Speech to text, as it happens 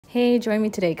Hey, join me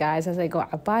today, guys, as I go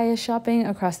abaya shopping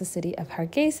across the city of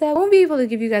Hargeisa. I won't be able to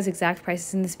give you guys exact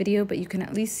prices in this video, but you can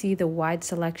at least see the wide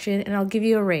selection, and I'll give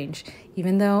you a range.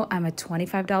 Even though I'm a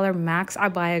 $25 max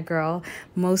abaya girl,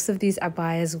 most of these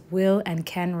abayas will and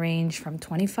can range from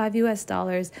 $25 US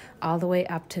all the way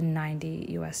up to $90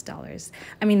 US.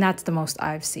 I mean, that's the most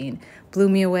I've seen. Blew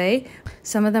me away.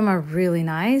 Some of them are really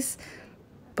nice.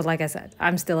 But like I said,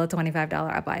 I'm still a $25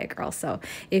 abaya girl. So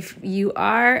if you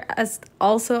are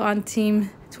also on team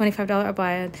 $25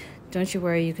 abaya, don't you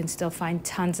worry, you can still find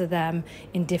tons of them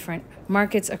in different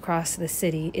markets across the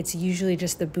city. It's usually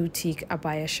just the boutique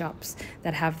abaya shops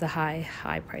that have the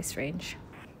high price range.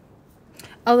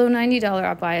 Although $90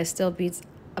 abaya still beats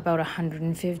about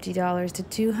 $150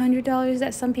 to $200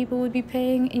 that some people would be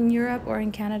paying in Europe or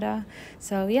in Canada.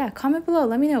 So yeah, comment below.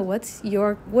 Let me know what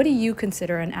do you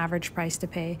consider an average price to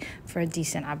pay for a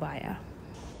decent abaya?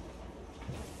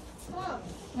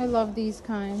 I love these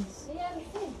kinds.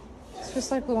 It's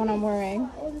just like the one I'm wearing.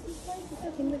 Oh, this is like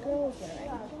the thing the girl was wearing.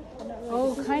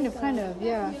 Oh, kind of,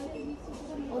 yeah.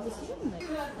 Oh, this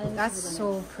one. That's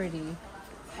so pretty.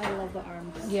 I love the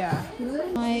arms. Yeah.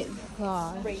 My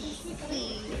God. Please,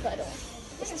 I don't.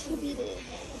 It's too beaded.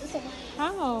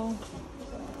 How?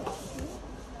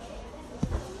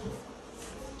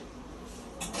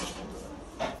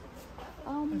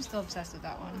 I'm still obsessed with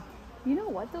that one. You know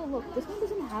what though? Look, this one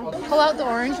doesn't have. Pull out the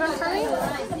orange one for me.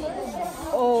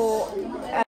 Oh.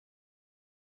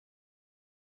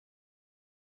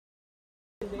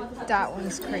 That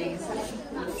one's crazy.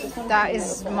 That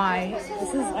is my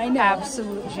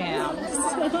absolute jam.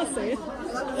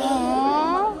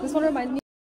 Aww. This one reminds me.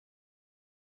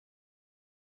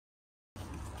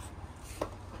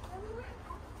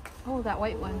 Oh, that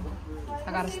white one.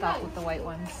 I gotta stop with the white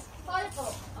ones.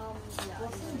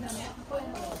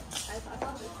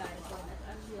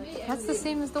 That's the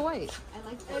same as the white. I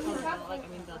like the color. I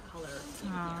mean the color.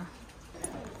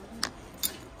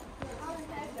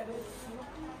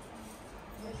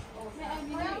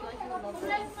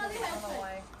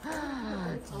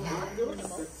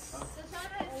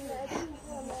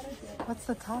 What's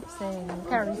the top saying?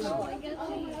 Carriage.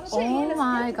 Oh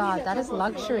my God, that is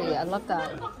luxury. I love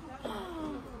that.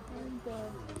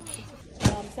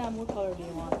 Sam, what color do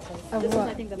you want? Of this what? One,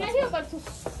 I think the best.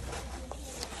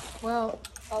 Well,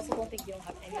 I also don't think you don't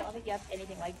have any. I don't think you have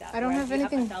anything like that. I don't have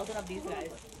anything. You have 1,000 of these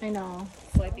guys. I know.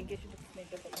 So I think you should just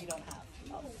make it that you don't have.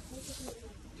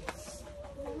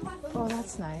 Oh,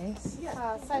 that's nice.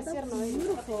 That's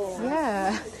beautiful.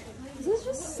 Yeah. This is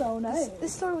just so nice.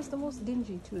 This store was the most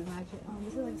dingy to imagine.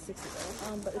 This is like 60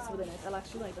 though. But it's really nice. I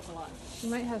actually like this a lot. She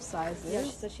might have sizes. Yeah,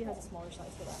 she said she has a smaller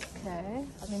size for that. Okay.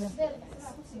 I mean,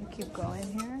 you keep going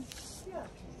here.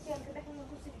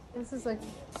 This is like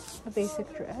a basic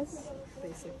dress.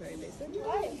 Basic, very basic.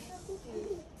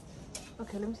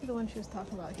 Okay, let me see the one she was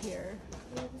talking about here.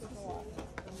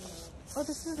 Oh,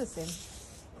 this is the same.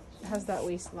 It has that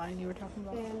waistline you were talking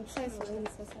about.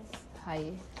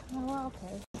 Hi. Oh, wow,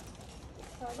 okay.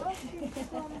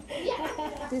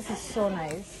 This is so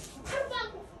nice.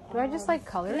 Do I just like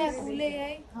colors?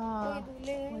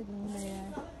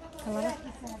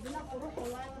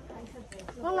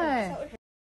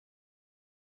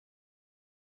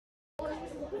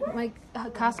 My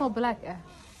castle black.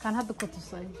 Can have the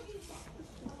kutusay.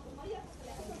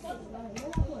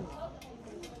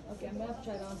 Okay, I'm gonna have to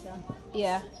try it on Sam.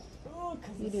 Yeah,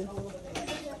 you do.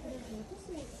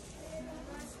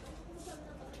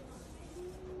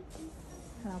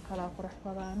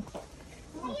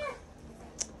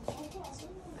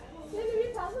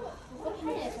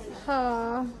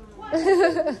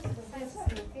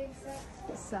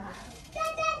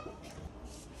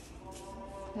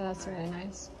 Yeah, that's really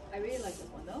nice. I really like this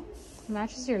one though.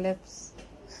 Matches your lips.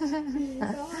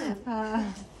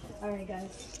 Alright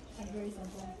guys, that's very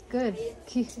simple. Good.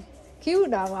 Cute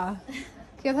nawa.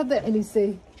 Cute had the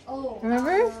Elise. Oh,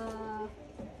 remember?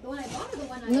 The one I bought or the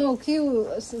one I... No,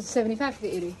 cute 75 to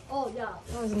 80. Oh yeah.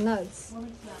 That was nuts.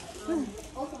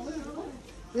 Also,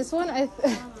 This one,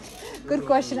 good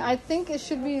question. I think it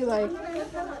should be like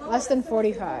less than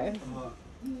 45.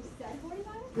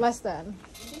 Less than.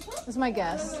 That's my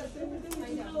guess.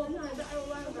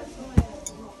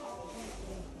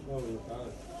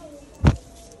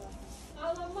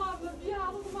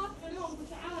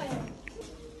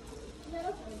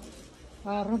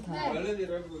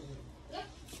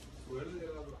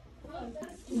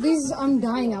 These, I'm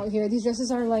dying out here. These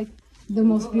dresses are like the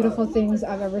most beautiful things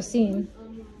I've ever seen.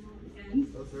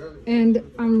 And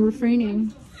I'm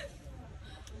refraining.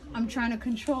 I'm trying to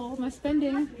control my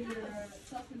spending.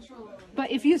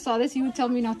 But if you saw this, you would tell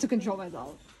me not to control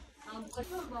myself.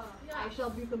 I shall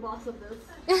be the boss of this.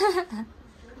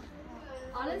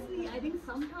 Honestly, I think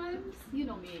sometimes, you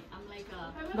know me, I'm like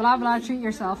a... Blah, blah, treat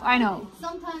yourself. I know.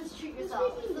 Sometimes treat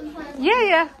yourself. Sometimes...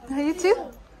 Yeah. You too?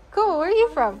 Cool. Where are you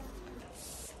from?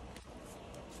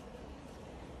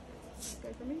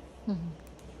 Good for me?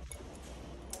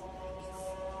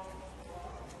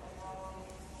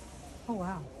 Oh,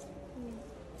 wow.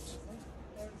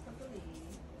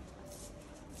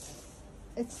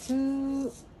 It's too...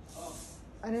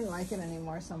 I didn't like it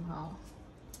anymore somehow.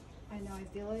 I know, I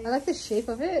feel like... I like the shape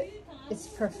of it. It's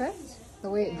perfect. The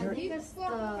way it drips.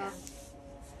 Because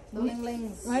the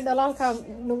linglings... My dalal ka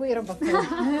nuwira ba ko?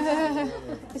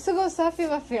 Isugo safi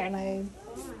ba fi'nay.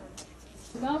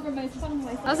 That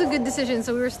was a good decision.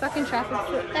 So we were stuck in traffic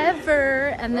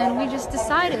forever, and then we just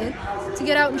decided to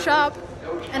get out and shop.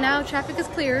 And now traffic is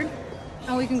cleared,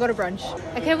 and we can go to brunch.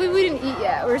 I can't believe we didn't eat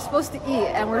yet. We were supposed to eat,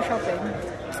 and we're shopping.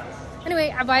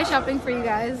 Anyway, ABAYA shopping for you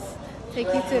guys.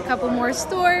 Take you to a couple more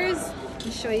stores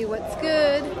and show you what's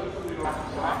good.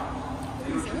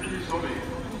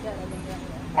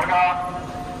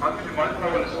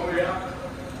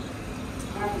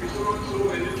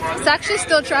 It's actually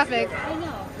still traffic. I know.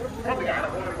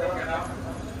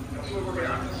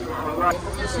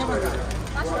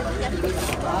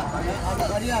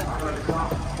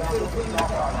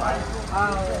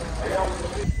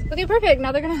 Okay, perfect.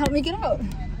 Now they're gonna help me get out.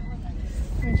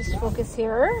 Let me just focus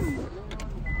here.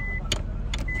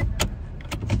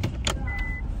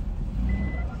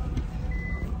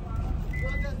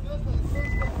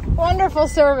 Wonderful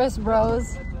service,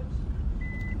 bros.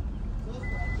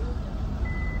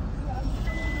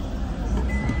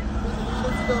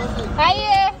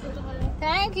 Hiya.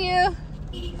 Thank you.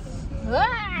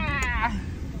 Ah,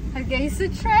 Hargeisa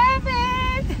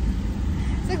traffic.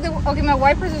 It's like the okay. My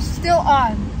wipers are still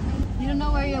on. You don't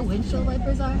know where your windshield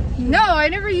wipers are? No, I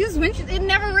never use windshield. It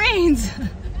never rains.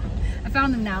 I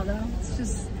found them now though. It's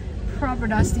just proper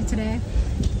dusty today.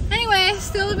 Anyway,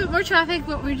 still a bit more traffic,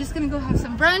 but we're just gonna go have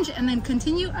some brunch and then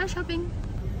continue our shopping.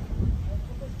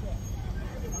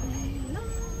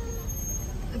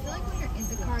 I feel like when you're in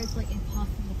the car, it's like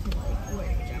impossible to like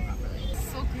wear your job properly. It's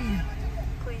so clean.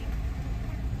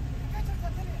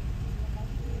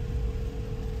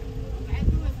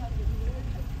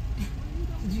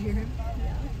 Did you hear him?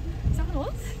 Someone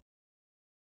else?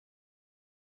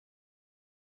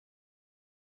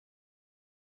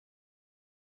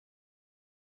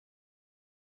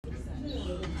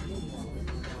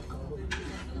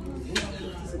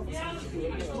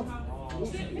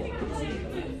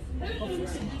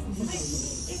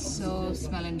 So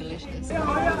smelling delicious. It's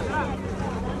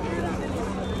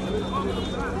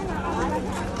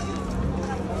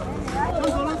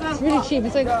really cheap.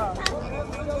 It's like I'm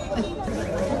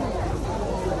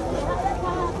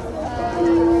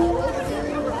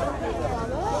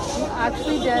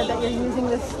actually dead that you're using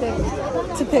this stick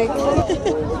to pick.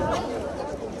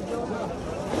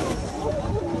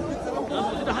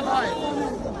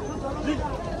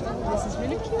 This is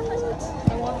really cute.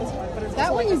 I want this one, but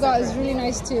that one you got is really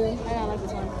nice too. I like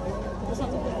this one. This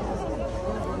one's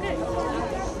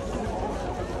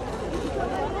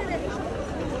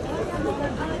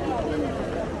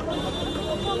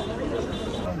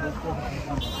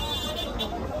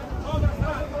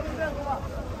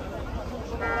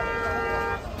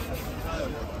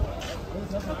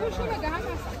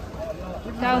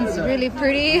Sounds really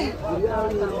pretty. I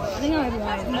think I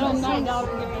don't mind.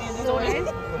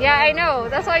 Yeah, I know.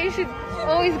 That's why you should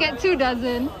always get 2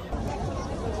 dozen.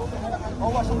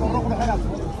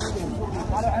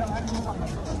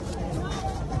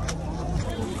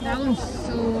 That one's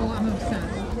so, I'm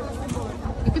obsessed.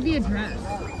 It could be a dress.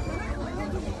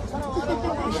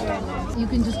 You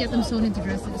can just get them sewn into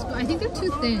dresses. But I think they're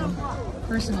too thin,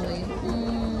 personally.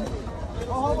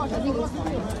 I think it's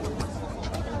fine.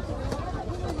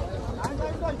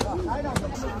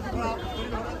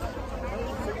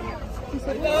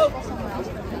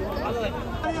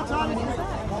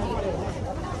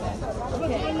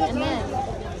 Okay, and then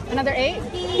Another 8?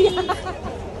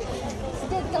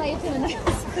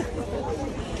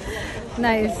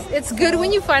 Nice. It's good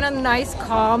when you find a nice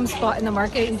calm spot in the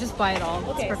market and just buy it all.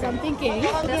 okay, so I'm thinking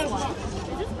this one.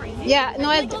 Is this crazy? Yeah,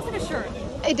 no, It looks like a shirt.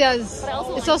 it does. But I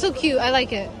also It's like also cute. I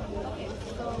like it.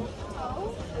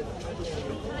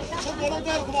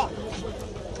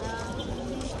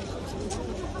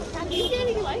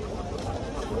 You like?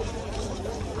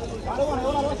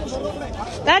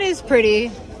 That is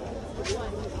pretty.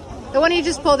 The one you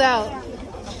just pulled out.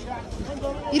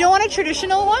 You don't want a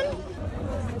traditional one?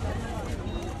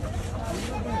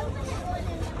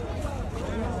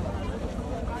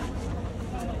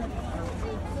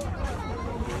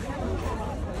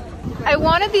 I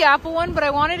wanted the apple one, but I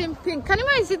wanted in pink. Kan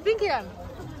ima isid pink yan?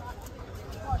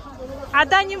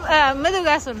 Adan yung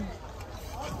madugaasun.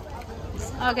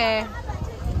 Okay.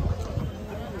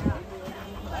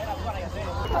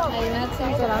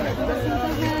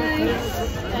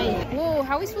 Whoa,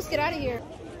 how are we supposed to get out of here?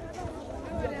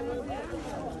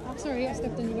 Sorry, I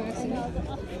stepped on you by accident.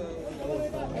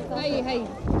 Hey, hey.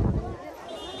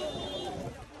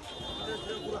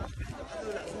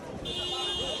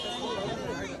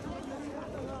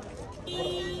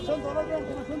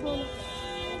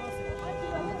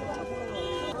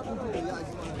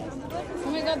 Oh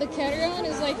my god, the carry-on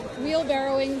is like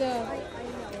wheelbarrowing the...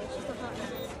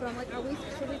 But I'm like,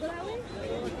 should we go that way?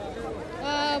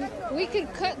 We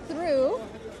could cut through,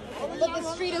 but the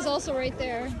street is also right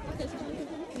there.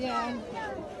 Yeah.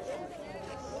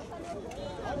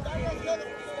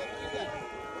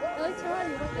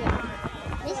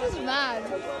 This is mad.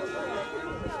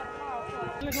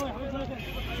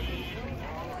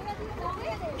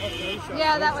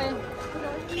 Yeah, that way.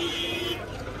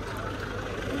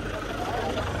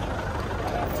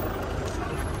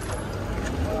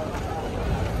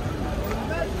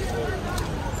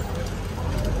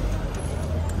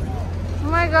 Oh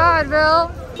my god,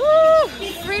 Bill. Woo!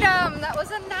 Freedom! That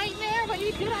was a nightmare when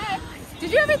you did that.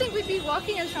 Did you ever think we'd be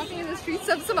walking and shopping in the streets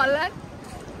of Somaliland?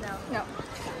 No.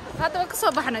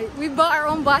 We bought our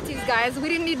own batis, guys. We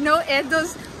didn't need no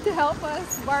edos to help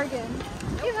us bargain.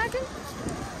 Can you imagine?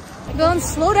 Bill,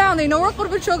 slow down. They know we're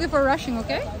Qurbachogi for rushing,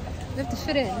 okay? We have to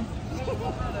fit in.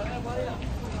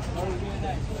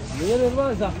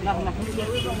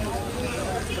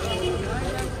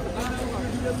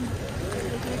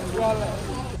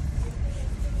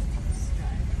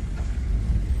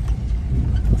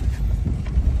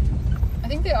 I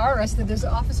think they are arrested. There's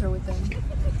an officer with them.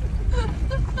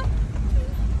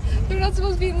 They're not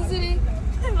supposed to be in the city.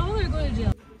 Oh, they're going to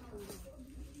jail.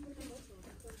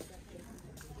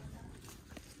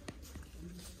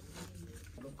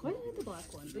 Why did I have the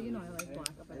black one? But you know I like black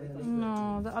up everything.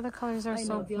 No, the other colors are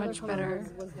so much better.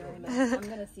 Was very nice. I'm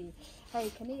gonna see. Hey,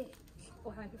 can you...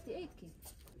 Oh, 58 key.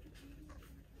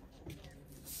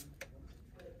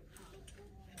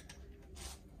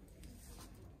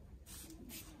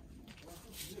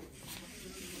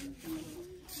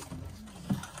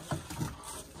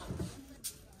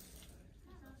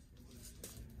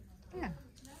 Yeah.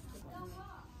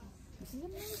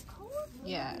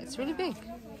 Yeah, it's really big.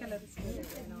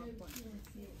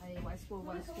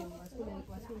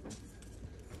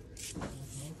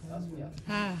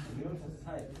 Ah.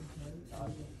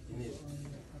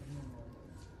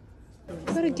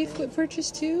 Got a gift with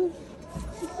purchase too?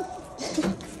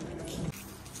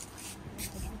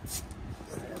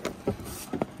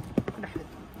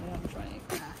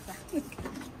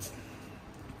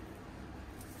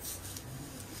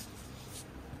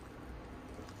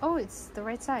 Oh, it's the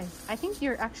right size. I think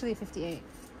you're actually a 58.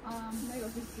 No,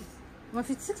 56.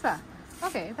 156 ba?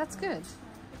 Okay, that's good.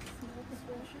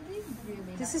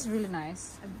 This is really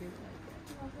nice. I really like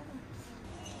it.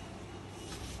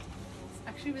 It's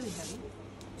actually really heavy,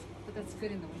 but that's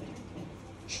good in the winter.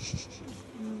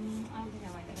 I don't think I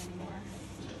like it anymore.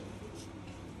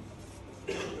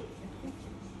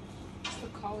 It's the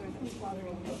collar that's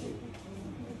bothering me.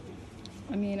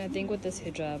 I mean, I think with this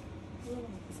hijab,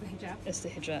 It's the hijab. it's the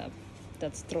hijab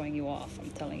that's throwing you off, I'm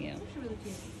telling you. It's actually really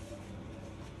cute.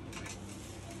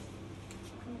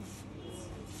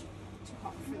 Too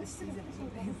hot for this season,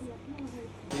 anyways.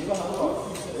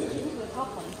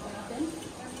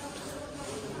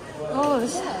 Oh,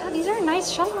 these are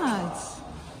nice shalmats.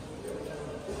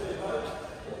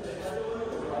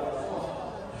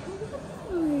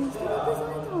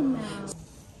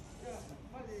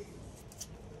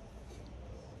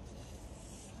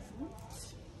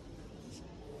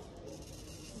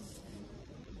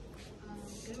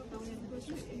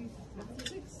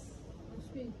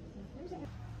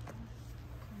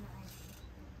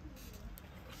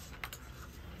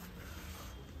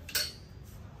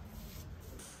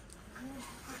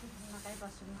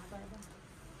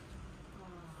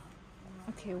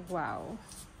 Okay, wow.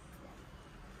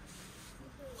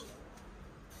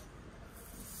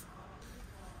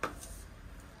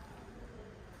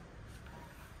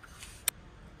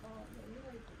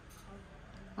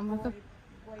 I'm like a...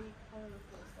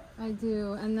 I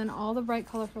do, and then all the bright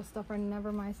colorful stuff are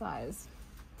never my size.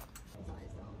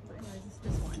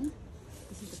 This one.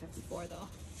 This is the 54 though.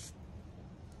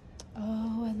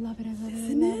 Oh, I love it, I love it,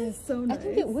 Isn't I love it it. so nice? I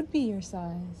think it would be your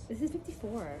size. This is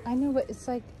 54. I know, but it's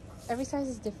like, every size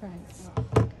is different.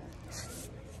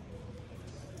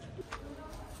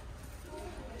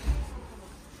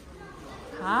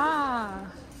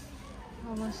 Ah.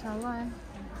 Oh, mashallah.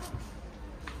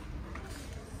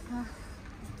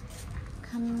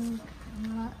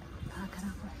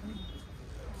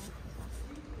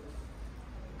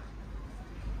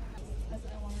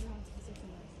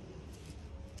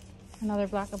 Another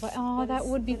black abaya. Oh, that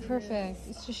would be perfect.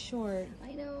 It's just short.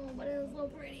 I know, but it's so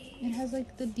pretty. It has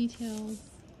like the details.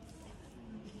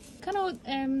 Kind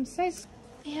of size.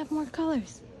 They have more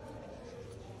colors.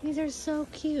 These are so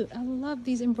cute. I love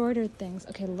these embroidered things.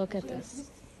 Okay, look at this.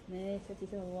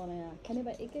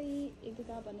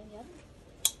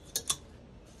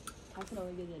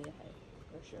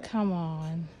 Come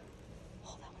on.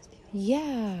 Oh, that was beautiful.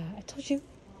 Yeah, I told you.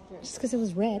 Just because it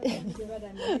was red.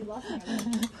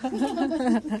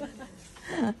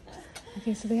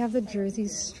 Okay, so they have the jersey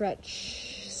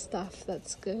stretch stuff.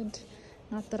 That's good.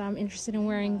 Not that I'm interested in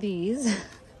wearing these.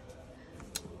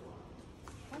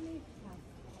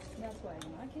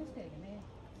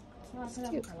 It's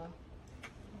cute.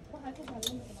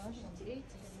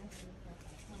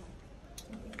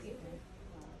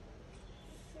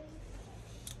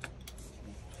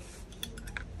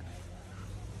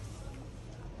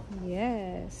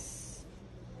 Yes.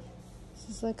 This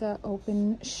is like a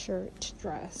open shirt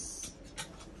dress.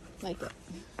 Like it.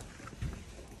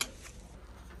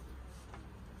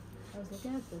 I was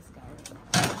looking at this guy.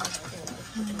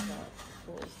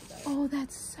 Oh,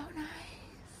 that's so nice.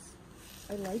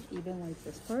 I like even like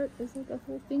this part is like a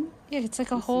whole thing. Yeah, it's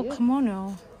like a whole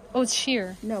kimono. Oh, it's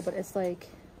sheer. No, but it's like,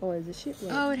 oh, is it sheer?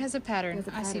 Wait. Oh, it has a pattern. It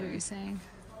has a I see what pattern. you're saying.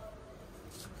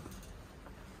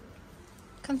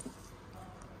 Come.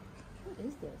 What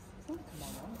is this? It's not a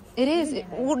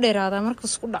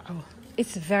kimono.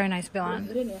 It's very nice,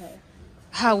 Bilan.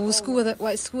 How you should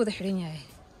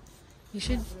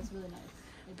It's really nice.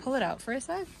 pull it out for a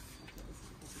sec.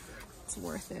 It's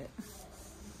worth it.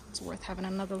 It's worth having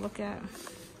another look at.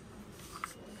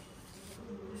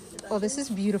 Oh, this is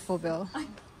beautiful, Bill.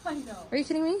 I know. Are you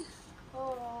kidding me?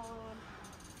 Oh,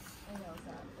 I know,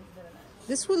 Sam. It's very nice.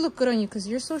 This would look good on you because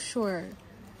you're so short.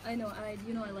 I know, and I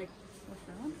like, what's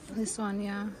that one? This one,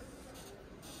 yeah.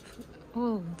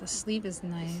 Oh, the sleeve is This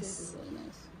nice. is really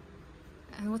nice.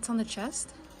 And what's on the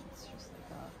chest? It's just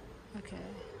like Okay.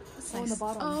 That's on nice. the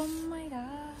bottom. Oh my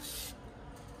gosh.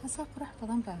 That's how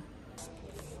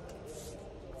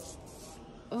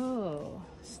Oh,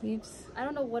 sleeves. I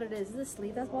don't know what it is. Is it the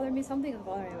sleeve that's bothering me? Something is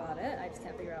bothering me about it. I just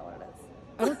can't figure out what it is.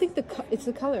 I don't think it's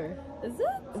the color. Is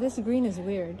it? This green is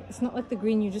weird. It's not like the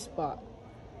green you just bought.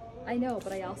 I know,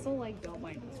 but I also like don't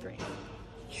mind this green.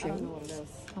 True. I don't know what it is.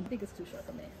 I think it's too short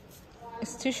for me.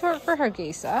 It's too short for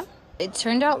Hargeisa. It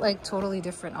turned out like totally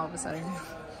different all of a sudden.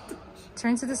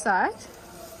 Turn to the side.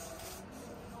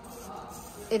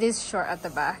 It is short at the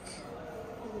back.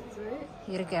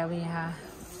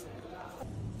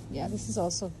 Yeah, this is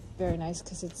also very nice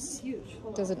because It's huge.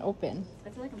 Hold on. doesn't open. I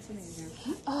feel like I'm sitting in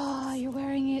here. Oh, you're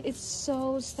wearing it. It's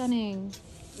so stunning.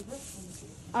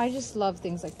 I just love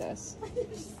things like this.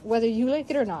 Whether you like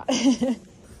it or not.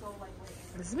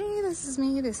 This is me, this is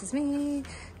me, this is me.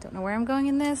 Don't know where I'm going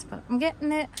in this, but I'm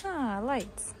getting it. Ah,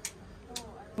 lights.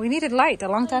 We needed light a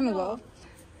long time ago.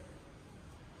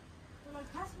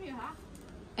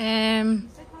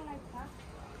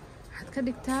 Had ka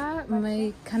dhigtaa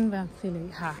may kan baan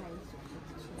filay ha.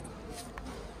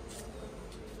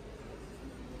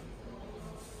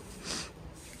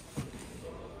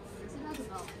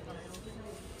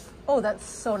 Oh, that's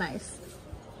so nice.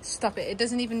 Stop it. It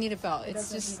doesn't even need a belt.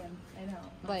 It's just I know.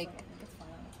 like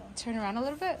turn around a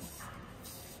little bit.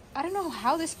 I don't know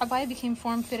how this abaya became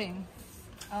form-fitting.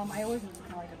 I always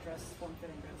kind of like a dress,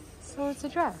 form-fitting dress. So it's a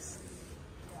dress.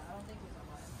 Yeah, I don't think it's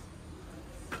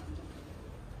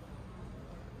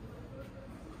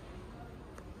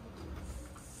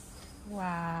a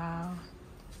Wow.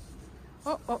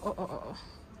 Oh.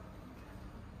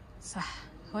 Sah.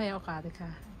 Hoy ako qaadi ka.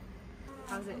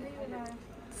 How's it?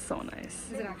 so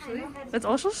nice. Is it actually? It's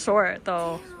also short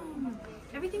though.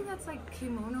 Everything that's like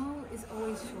kimono is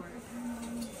always short.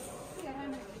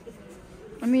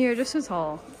 I mean, you're just too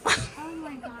tall. Oh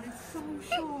my god, it's so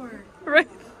short. Right.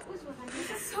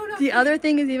 It's so not The other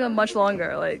thing is even much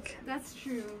longer. Like. That's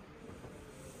true.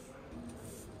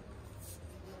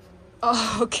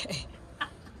 Oh, okay.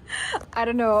 I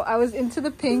don't know. I was into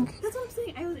the pink. That's what I'm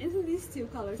saying. I was into these two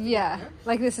colors. Yeah, together.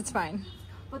 like this, it's fine.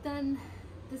 But then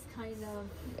this kind of.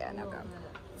 Yeah, no little problem.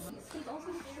 bit- It's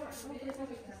also short.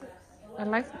 I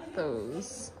like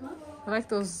those. I like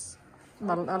those.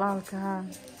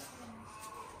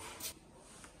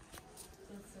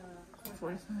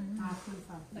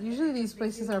 Usually these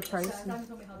places are pricey. How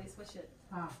they switch it.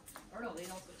 Or no, they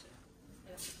don't switch it.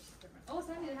 Oh,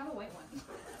 Sandy, they have a white one.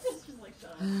 It's just like,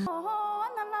 shut up.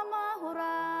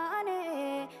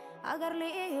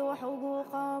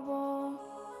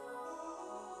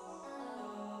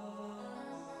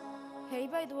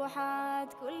 هيبد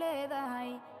وحاد كل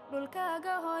ذهي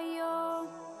دولكاغا هويو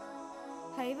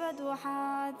هيبد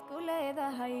وحاد كل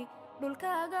ذهي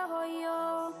دولكاغا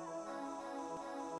هويو